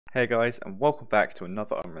Hey guys, and welcome back to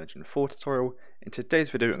another Unreal Engine 4 tutorial. In today's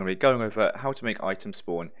video I'm going to be going over how to make items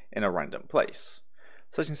spawn in a random place.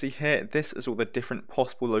 So as you can see here, this is all the different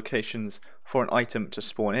possible locations for an item to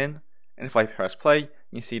spawn in, and if I press play,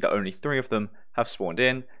 you see that only 3 of them have spawned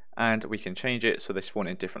in, and we can change it so they spawn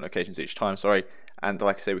in different locations each time, and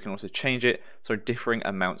like I say, we can also change it so differing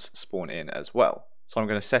amounts spawn in as well. So I'm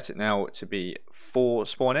going to set it now to be 4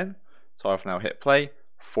 spawn in, so I've now hit play,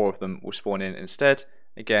 4 of them will spawn in instead.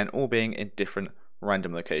 Again, all being in different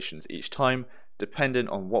random locations each time, dependent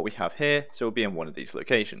on what we have here, so it'll be in one of these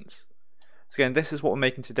locations. So again, this is what we're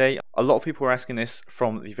making today. A lot of people were asking this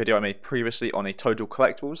from the video I made previously on a total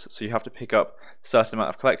collectibles, so you have to pick up a certain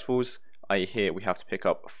amount of collectibles, i.e. here we have to pick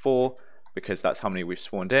up 4, because that's how many we've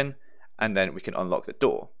spawned in, and then we can unlock the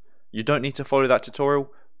door. You don't need to follow that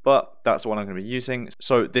tutorial, but that's the one I'm going to be using,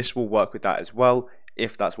 so this will work with that as well,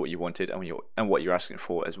 if that's what you wanted and what you're asking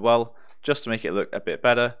for as well, just to make it look a bit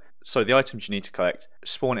better. So the items you need to collect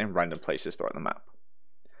spawn in random places throughout the map.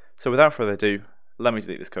 So without further ado, let me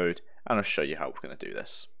delete this code and I'll show you how we're going to do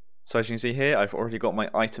this. So as you can see here, I've already got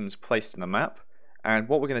my items placed in the map, and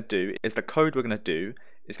what we're going to do is the code we're going to do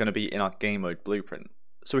is going to be in our game mode blueprint.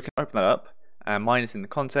 So we can open that up, and mine is in the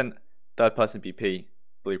content, third person BP,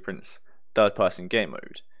 blueprints, third person game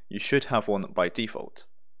mode. You should have one by default.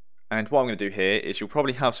 And what I'm going to do here is you'll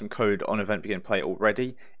probably have some code on event begin play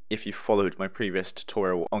already if you followed my previous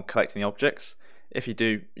tutorial on collecting the objects. If you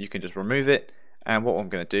do, you can just remove it, and what I'm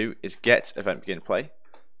going to do is get event begin play,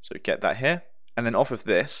 so get that here, and then off of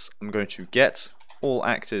this I'm going to get all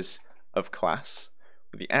actors of class,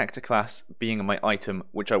 with the actor class being my item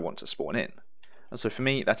which I want to spawn in. And so for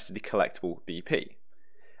me that is the collectible BP.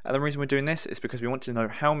 And the reason we're doing this is because we want to know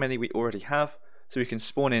how many we already have, so we can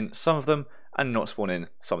spawn in some of them and not spawn in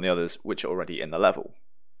some of the others which are already in the level.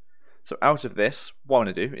 So out of this, what I'm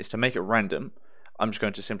going to do is to make it random, I'm just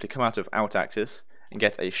going to simply come out of out actors and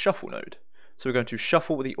get a shuffle node. So we're going to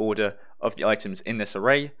shuffle the order of the items in this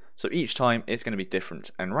array, so each time it's going to be different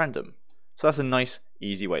and random. So that's a nice,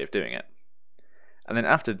 easy way of doing it. And then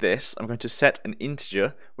after this, I'm going to set an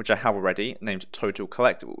integer, which I have already, named total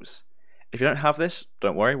collectibles. If you don't have this,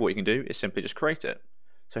 don't worry, what you can do is simply just create it.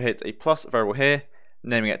 So hit a plus variable here,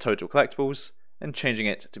 naming it total collectibles, and changing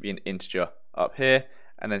it to be an integer up here,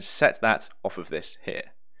 and then set that off of this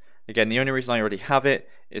here. Again, the only reason I already have it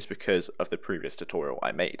is because of the previous tutorial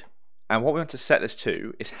I made. And what we want to set this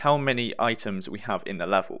to is how many items we have in the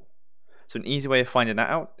level. So an easy way of finding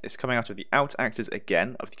that out is coming out of the out actors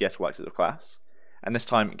again of the get all actors of class, and this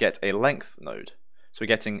time get a length node. So we're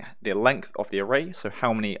getting the length of the array, so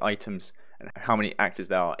how many items and how many actors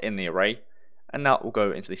there are in the array, and that will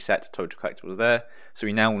go into the set total collectibles there, so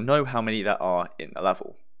we now know how many there are in the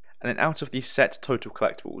level. And then out of the set total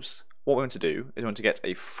collectibles, what we're going to do is we want to get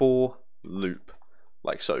a for loop,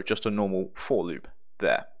 like so, just a normal for loop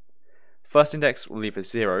there. First index will leave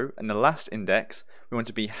as 0, and the last index we want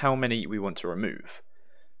to be how many we want to remove.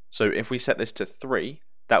 So if we set this to 3,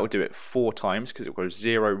 that will do it 4 times, because it will go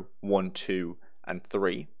 0, 1, 2, and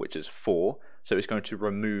 3, which is 4, so it's going to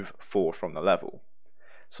remove 4 from the level.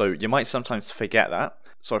 So you might sometimes forget that,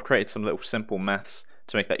 so I've created some little simple maths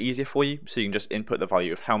to make that easier for you, so you can just input the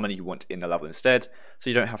value of how many you want in the level instead, so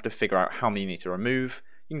you don't have to figure out how many you need to remove.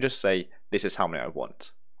 You can just say this is how many I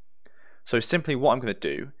want. So simply what I'm going to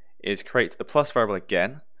do is create the plus variable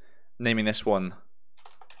again, naming this one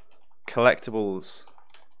collectibles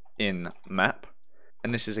in map,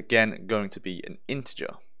 and this is again going to be an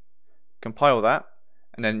integer. Compile that,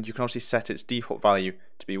 and then you can obviously set its default value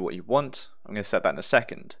to be what you want. I'm going to set that in a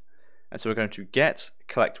second. And so we're going to get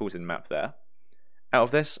collectibles in map there. Out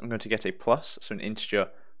of this, I'm going to get a plus, so an integer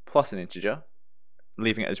plus an integer,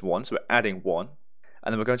 leaving it as 1, so we're adding 1.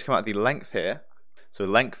 And then we're going to come out of the length here, so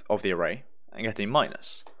length of the array, and get a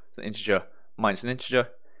minus. So an integer minus an integer,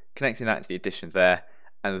 connecting that to the addition there,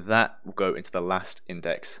 and that will go into the last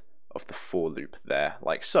index of the for loop there,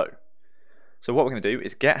 like so. So what we're going to do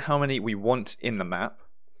is get how many we want in the map.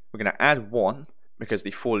 We're going to add 1, because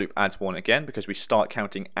the for loop adds 1 again, because we start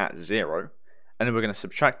counting at 0. And then we're going to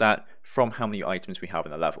subtract that from how many items we have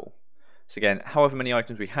in the level. So again, however many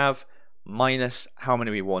items we have, minus how many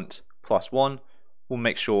we want, plus 1, we'll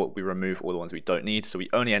make sure we remove all the ones we don't need, so we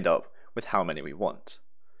only end up with how many we want.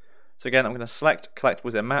 So again, I'm going to select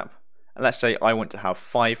collectibles in map, and let's say I want to have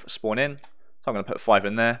 5 spawn in, so I'm going to put 5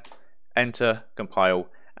 in there, enter, compile,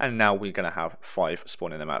 and now we're going to have 5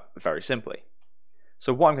 spawn in the map very simply.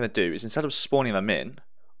 So what I'm going to do is, instead of spawning them in,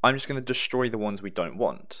 I'm just going to destroy the ones we don't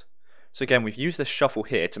want. So again, we've used this shuffle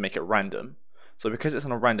here to make it random, so because it's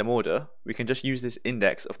in a random order, we can just use this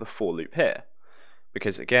index of the for loop here,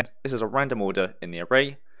 because again, this is a random order in the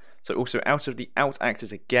array, So also out of the out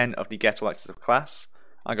actors again of the get all actors of class,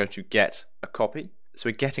 I'm going to get a copy. So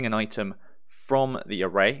we're getting an item from the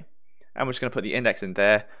array, and we're just going to put the index in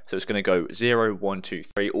there. So it's going to go 0, 1, 2,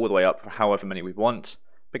 3 all the way up for however many we want,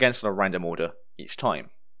 against a random order each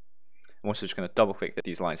time. I'm also just going to double click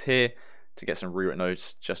these lines here to get some rewrite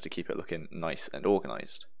nodes just to keep it looking nice and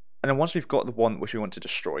organized. And then once we've got the one which we want to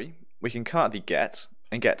destroy, we can cut the get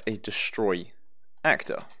and get a destroy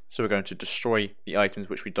actor. So we're going to destroy the items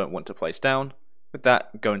which we don't want to place down. With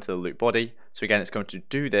that, go into the loop body. So again, it's going to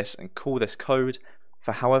do this and call this code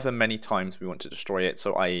for however many times we want to destroy it,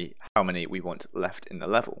 so i.e. how many we want left in the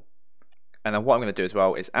level. And then what I'm going to do as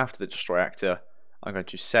well is after the destroy actor, I'm going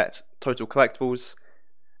to set total collectibles,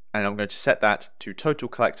 and I'm going to set that to total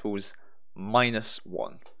collectibles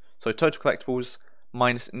 -1. So total collectibles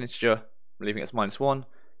minus an integer, leaving it as -1,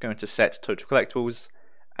 going to set total collectibles,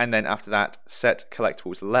 and then after that set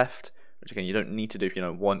collectibles left, which again you don't need to do if you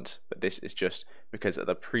don't want, but this is just because of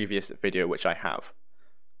the previous video which I have.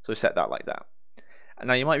 So set that like that. And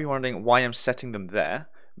now you might be wondering why I'm setting them there,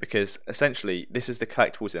 because essentially this is the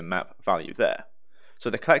collectibles in map value there. So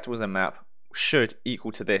the collectibles in map should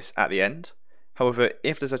equal to this at the end. However,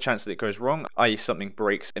 if there's a chance that it goes wrong, i.e. something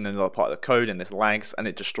breaks in another part of the code and this lags and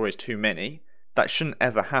it destroys too many, that shouldn't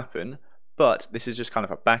ever happen, but this is just kind of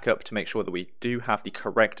a backup to make sure that we do have the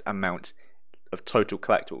correct amount of total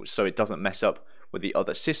collectibles so it doesn't mess up with the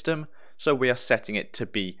other system. So we are setting it to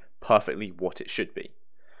be perfectly what it should be.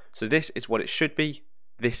 So this is what it should be,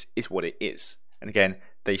 this is what it is. And again,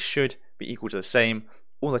 they should be equal to the same.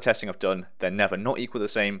 All the testing I've done, they're never not equal to the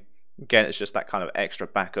same. Again, it's just that kind of extra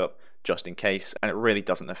backup just in case, and it really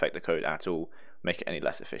doesn't affect the code at all, make it any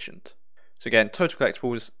less efficient. So again, total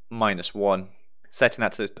collectibles -1, setting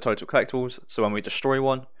that to total collectibles, so when we destroy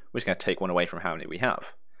one, we're just going to take one away from how many we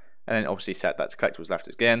have. And then obviously set that to collectibles left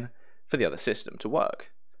again for the other system to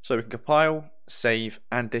work. So we can compile, save,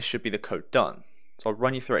 and this should be the code done. So I'll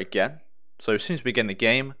run you through it again. So as soon as we begin the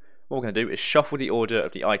game, what we're going to do is shuffle the order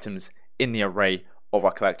of the items in the array of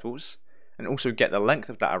our collectibles, and also get the length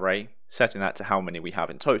of that array, setting that to how many we have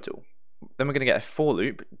in total. Then we're going to get a for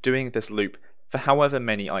loop, doing this loop for however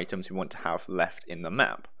many items we want to have left in the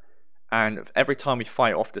map. And every time we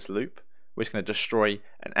fire off this loop, we're just going to destroy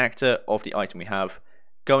an actor of the item we have,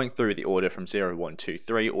 going through the order from 0, 1, 2,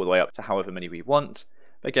 3 all the way up to however many we want.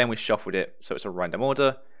 But again, we shuffled it so it's a random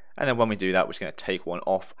order, and then when we do that, we're just going to take one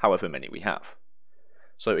off however many we have.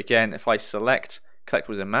 So again, if I select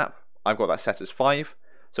collectibles in map, I've got that set as 5.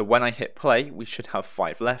 So when I hit play, we should have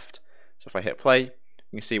 5 left. So if I hit play,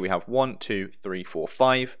 you can see we have 1, 2, 3, 4,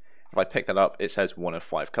 5. If I pick that up, it says 1 of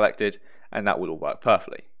 5 collected, and that will all work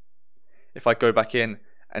perfectly. If I go back in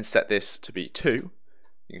and set this to be 2,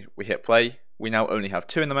 we hit play, we now only have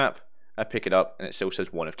 2 in the map. I pick it up and it still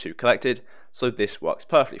says 1 of 2 collected, so this works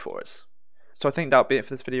perfectly for us. So I think that'll be it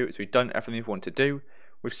for this video, as we've done everything we want to do.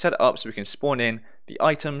 We've set it up so we can spawn in the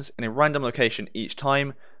items in a random location each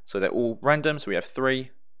time, so they're all random, so we have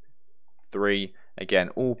 3, 3, again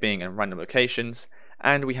all being in random locations,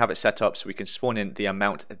 and we have it set up so we can spawn in the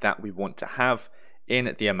amount that we want to have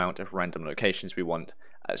in the amount of random locations we want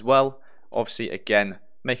as well. Obviously again,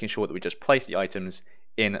 making sure that we just place the items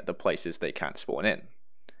in the places they can spawn in.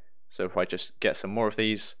 So if I just get some more of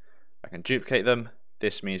these, I can duplicate them.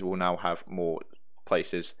 This means we'll now have more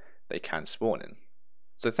places they can spawn in.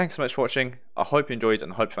 So thanks so much for watching. I hope you enjoyed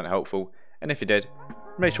and I hope you found it helpful, and if you did,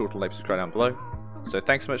 make sure to like, subscribe down below. So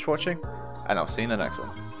thanks so much for watching, and I'll see you in the next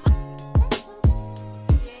one.